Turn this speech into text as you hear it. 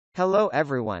Hello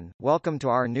everyone, welcome to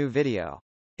our new video.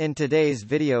 In today's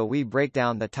video we break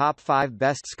down the top 5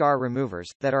 best scar removers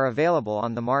that are available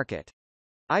on the market.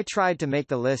 I tried to make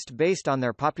the list based on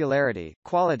their popularity,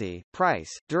 quality, price,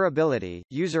 durability,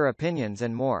 user opinions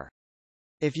and more.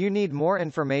 If you need more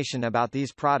information about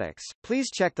these products, please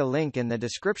check the link in the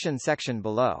description section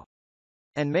below.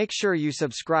 And make sure you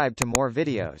subscribe to more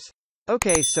videos.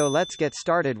 Okay, so let's get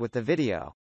started with the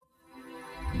video.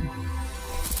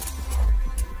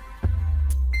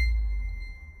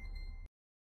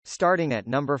 Starting at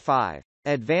number 5.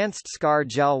 Advanced Scar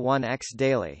Gel 1X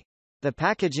Daily. The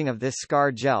packaging of this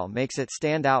scar gel makes it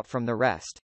stand out from the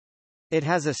rest. It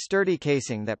has a sturdy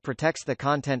casing that protects the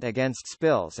content against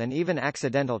spills and even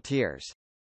accidental tears.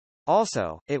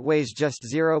 Also, it weighs just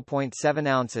 0.7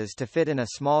 ounces to fit in a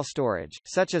small storage,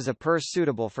 such as a purse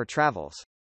suitable for travels.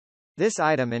 This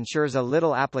item ensures a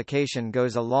little application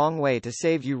goes a long way to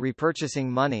save you repurchasing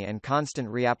money and constant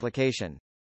reapplication.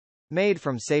 Made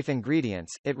from safe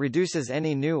ingredients, it reduces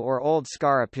any new or old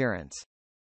scar appearance.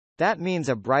 That means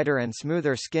a brighter and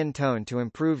smoother skin tone to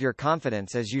improve your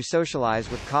confidence as you socialize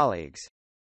with colleagues.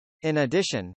 In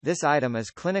addition, this item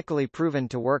is clinically proven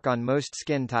to work on most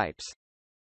skin types.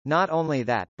 Not only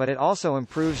that, but it also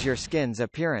improves your skin's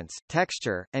appearance,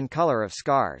 texture, and color of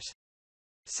scars.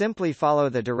 Simply follow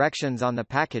the directions on the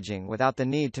packaging without the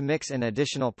need to mix in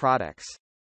additional products.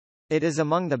 It is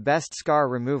among the best scar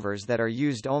removers that are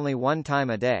used only one time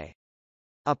a day.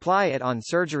 Apply it on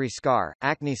surgery scar,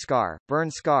 acne scar, burn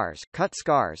scars, cut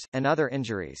scars, and other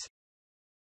injuries.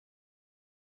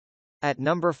 At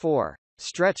number 4.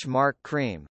 Stretch Mark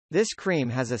Cream. This cream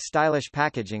has a stylish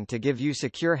packaging to give you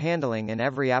secure handling in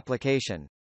every application.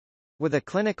 With a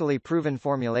clinically proven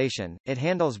formulation, it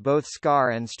handles both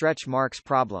scar and stretch marks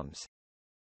problems.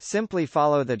 Simply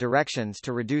follow the directions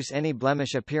to reduce any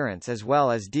blemish appearance as well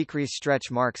as decrease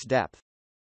stretch marks depth.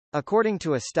 According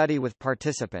to a study with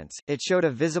participants, it showed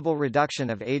a visible reduction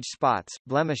of age spots,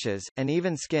 blemishes, and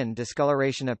even skin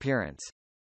discoloration appearance.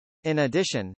 In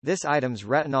addition, this item's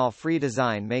retinol-free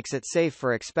design makes it safe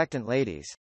for expectant ladies.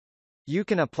 You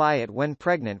can apply it when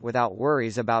pregnant without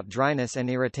worries about dryness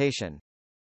and irritation.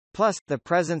 Plus, the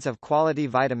presence of quality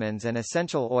vitamins and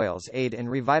essential oils aid in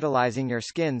revitalizing your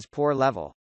skin's pore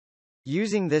level.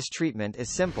 Using this treatment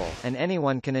is simple, and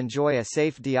anyone can enjoy a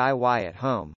safe DIY at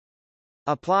home.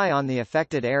 Apply on the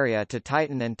affected area to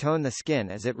tighten and tone the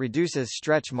skin as it reduces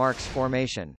stretch marks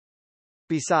formation.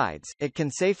 Besides, it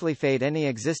can safely fade any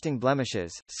existing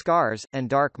blemishes, scars, and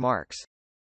dark marks.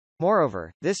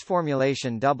 Moreover, this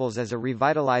formulation doubles as a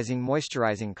revitalizing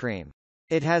moisturizing cream.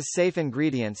 It has safe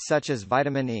ingredients such as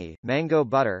vitamin E, mango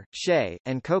butter, shea,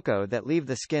 and cocoa that leave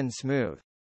the skin smooth.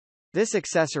 This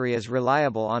accessory is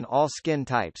reliable on all skin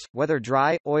types, whether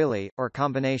dry, oily, or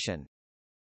combination.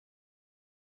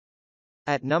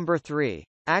 At number 3.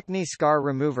 Acne Scar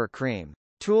Remover Cream.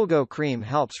 Toolgo Cream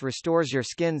helps restores your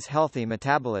skin's healthy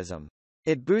metabolism.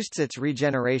 It boosts its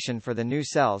regeneration for the new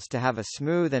cells to have a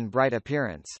smooth and bright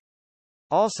appearance.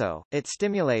 Also, it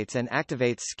stimulates and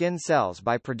activates skin cells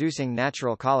by producing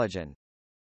natural collagen.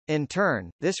 In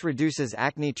turn, this reduces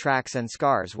acne tracks and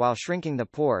scars while shrinking the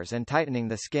pores and tightening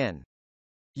the skin.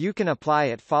 You can apply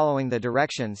it following the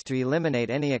directions to eliminate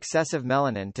any excessive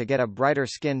melanin to get a brighter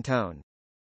skin tone.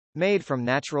 Made from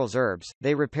natural herbs,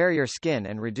 they repair your skin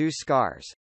and reduce scars.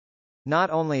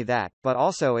 Not only that, but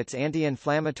also its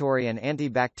anti-inflammatory and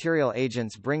antibacterial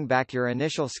agents bring back your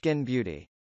initial skin beauty.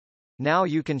 Now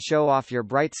you can show off your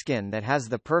bright skin that has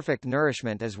the perfect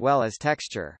nourishment as well as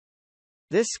texture.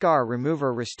 This scar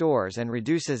remover restores and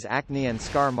reduces acne and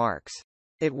scar marks.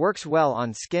 It works well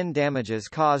on skin damages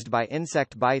caused by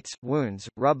insect bites, wounds,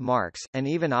 rub marks, and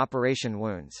even operation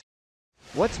wounds.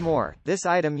 What's more, this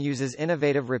item uses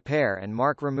innovative repair and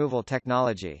mark removal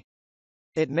technology.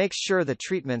 It makes sure the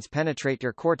treatments penetrate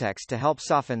your cortex to help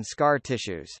soften scar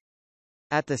tissues.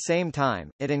 At the same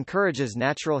time, it encourages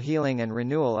natural healing and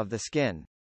renewal of the skin.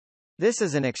 This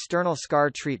is an external scar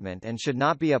treatment and should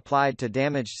not be applied to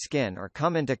damaged skin or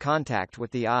come into contact with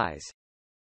the eyes.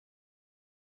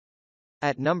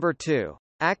 At number 2.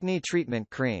 Acne Treatment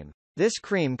Cream. This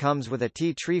cream comes with a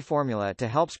tea tree formula to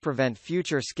help prevent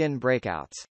future skin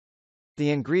breakouts.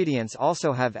 The ingredients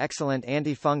also have excellent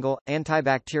antifungal,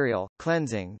 antibacterial,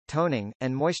 cleansing, toning,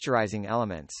 and moisturizing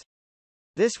elements.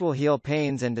 This will heal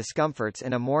pains and discomforts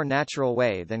in a more natural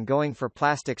way than going for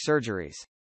plastic surgeries.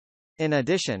 In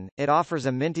addition, it offers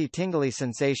a minty tingly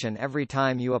sensation every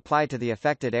time you apply to the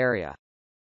affected area.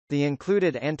 The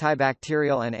included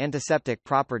antibacterial and antiseptic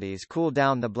properties cool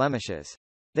down the blemishes.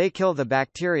 They kill the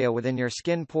bacteria within your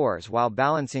skin pores while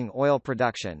balancing oil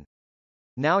production.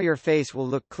 Now your face will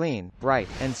look clean, bright,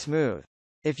 and smooth.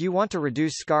 If you want to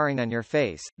reduce scarring on your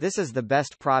face, this is the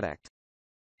best product.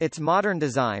 Its modern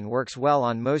design works well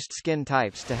on most skin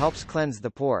types to help cleanse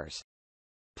the pores.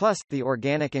 Plus, the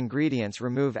organic ingredients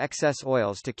remove excess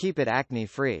oils to keep it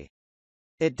acne-free.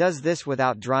 It does this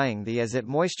without drying as it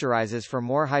moisturizes for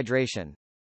more hydration.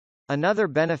 Another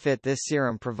benefit this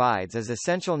serum provides is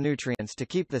essential nutrients to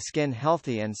keep the skin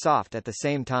healthy and soft at the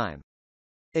same time.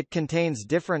 It contains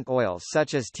different oils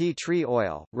such as tea tree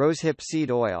oil, rosehip seed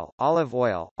oil, olive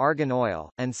oil, argan oil,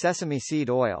 and sesame seed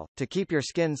oil, to keep your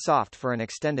skin soft for an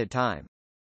extended time.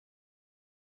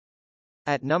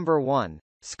 At number 1.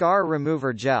 Scar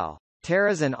Remover Gel.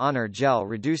 Terra's and Honor Gel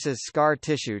reduces scar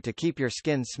tissue to keep your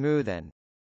skin smooth and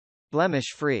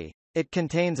blemish-free. It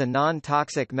contains a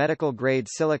non-toxic medical-grade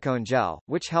silicone gel,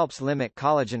 which helps limit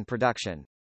collagen production.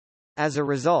 As a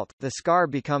result, the scar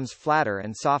becomes flatter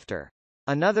and softer.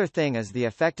 Another thing is the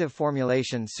effective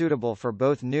formulation suitable for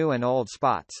both new and old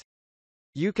spots.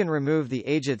 You can remove the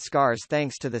aged scars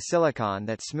thanks to the silicone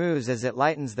that smooths as it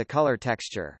lightens the color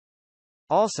texture.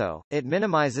 Also, it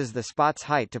minimizes the spot's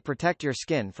height to protect your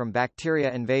skin from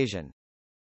bacteria invasion.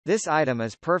 This item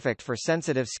is perfect for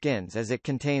sensitive skins as it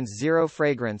contains zero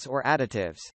fragrance or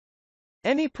additives.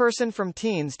 Any person from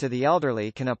teens to the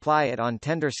elderly can apply it on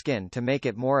tender skin to make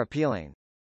it more appealing.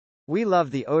 We love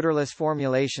the odorless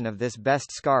formulation of this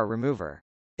best scar remover.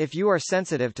 If you are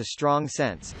sensitive to strong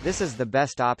scents, this is the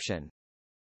best option.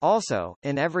 Also,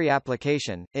 in every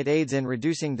application, it aids in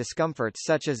reducing discomforts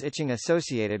such as itching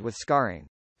associated with scarring.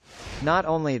 Not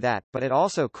only that, but it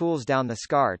also cools down the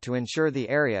scar to ensure the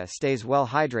area stays well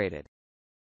hydrated.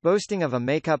 Boasting of a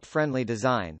makeup-friendly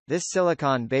design, this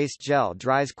silicone-based gel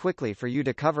dries quickly for you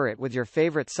to cover it with your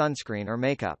favorite sunscreen or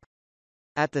makeup.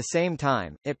 At the same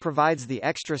time, it provides the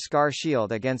extra scar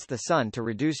shield against the sun to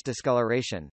reduce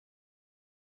discoloration.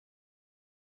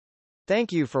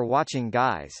 Thank you for watching,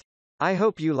 guys. I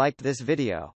hope you liked this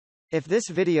video. If this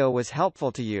video was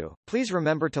helpful to you, please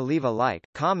remember to leave a like,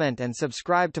 comment and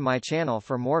subscribe to my channel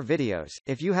for more videos.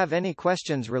 If you have any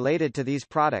questions related to these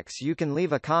products, you can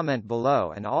leave a comment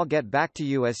below and I'll get back to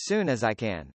you as soon as I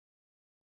can.